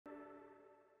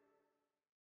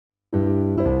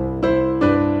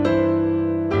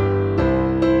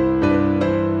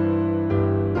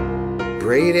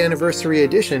Braid Anniversary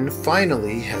Edition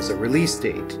finally has a release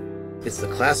date. It's the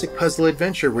classic puzzle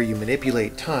adventure where you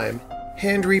manipulate time,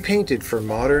 hand repainted for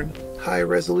modern, high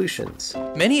resolutions.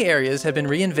 Many areas have been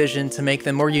re-envisioned to make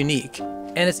them more unique,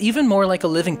 and it's even more like a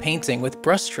living painting with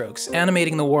brushstrokes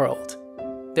animating the world.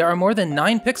 There are more than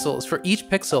 9 pixels for each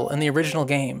pixel in the original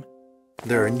game.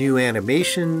 There are new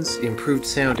animations, improved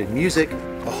sound and music,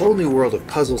 a whole new world of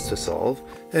puzzles to solve,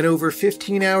 and over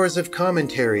 15 hours of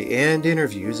commentary and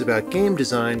interviews about game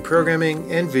design,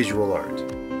 programming, and visual art.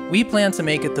 We plan to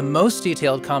make it the most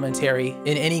detailed commentary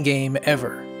in any game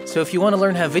ever. So if you want to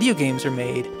learn how video games are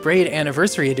made, Braid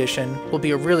Anniversary Edition will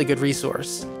be a really good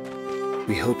resource.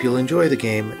 We hope you'll enjoy the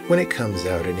game when it comes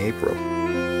out in April.